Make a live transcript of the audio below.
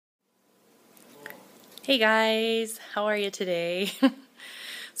Hey guys, how are you today?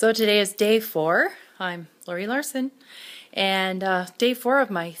 So today is day 4. I'm Lori Larson, and day 4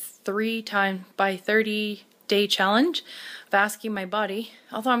 of my 3 times by 30 day challenge of asking my body,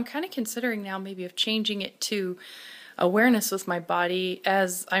 although I'm kind of considering now maybe of changing it to awareness with my body,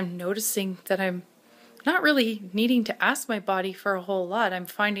 as I'm noticing that I'm not really needing to ask my body for a whole lot. I'm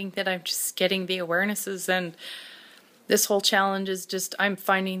finding that I'm just getting the awarenesses, and this whole challenge is just, I'm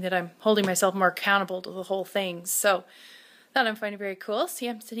finding that I'm holding myself more accountable to the whole thing. So that I'm finding very cool. See,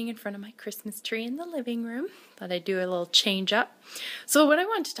 I'm sitting in front of my Christmas tree in the living room. Thought I'd do a little change up. So what I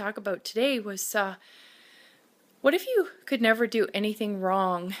wanted to talk about today was, what if you could never do anything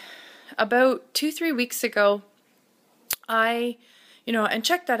wrong? About 2-3 weeks ago, and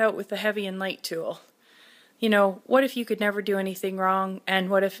check that out with the heavy and light tool. What if you could never do anything wrong, and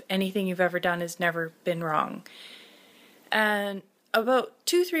what if anything you've ever done has never been wrong? And about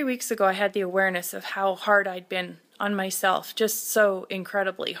 2-3 weeks ago, I had the awareness of how hard I'd been on myself, just so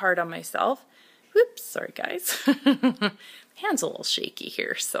incredibly hard on myself. Whoops, sorry guys. Hand's a little shaky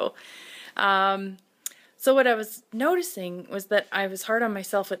here. So what I was noticing was that I was hard on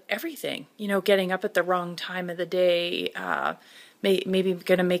myself with everything. Getting up at the wrong time of the day, maybe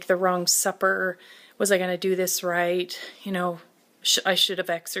going to make the wrong supper. Was I going to do this right? I should have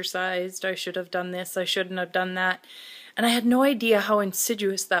exercised. I should have done this. I shouldn't have done that. And I had no idea how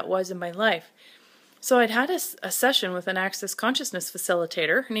insidious that was in my life. So I'd had a session with an Access Consciousness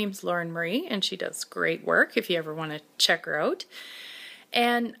facilitator. Her name's Lauren Marie, and she does great work if you ever want to check her out.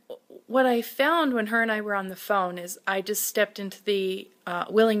 And what I found when her and I were on the phone is I just stepped into the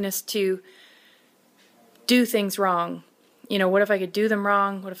willingness to do things wrong. What if I could do them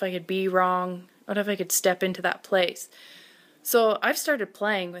wrong? What if I could be wrong? What if I could step into that place? So I've started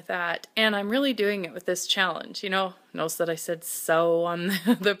playing with that, and I'm really doing it with this challenge. Notice that I said "so" on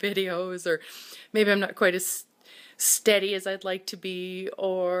the videos, or maybe I'm not quite as steady as I'd like to be,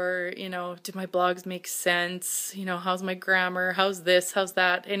 or, do my blogs make sense? How's my grammar? How's this? How's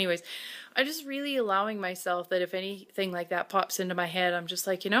that? Anyways, I'm just really allowing myself that if anything like that pops into my head, I'm just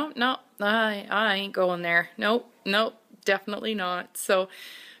like, no, I ain't going there. Nope, definitely not. So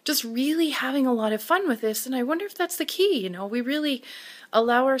just really having a lot of fun with this, and I wonder if that's the key. We really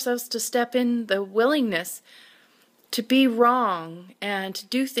allow ourselves to step in the willingness to be wrong and to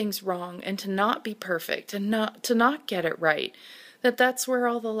do things wrong and to not be perfect and to not get it right. That's where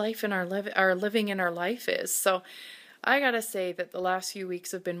all the life in our living in our life is. So I gotta say that the last few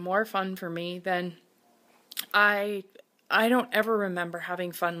weeks have been more fun for me than I don't ever remember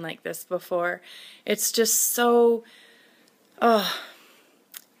having fun like this before. It's just so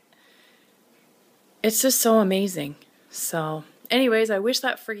it's just so amazing. So anyways, I wish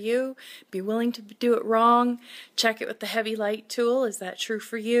that for you. Be willing to do it wrong. Check it with the heavy light tool. Is that true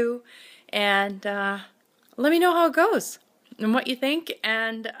for you? And let me know how it goes and what you think,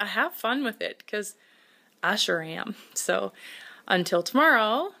 and have fun with it, because I sure am. So until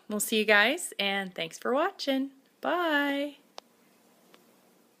tomorrow, we'll see you guys, and thanks for watching. Bye.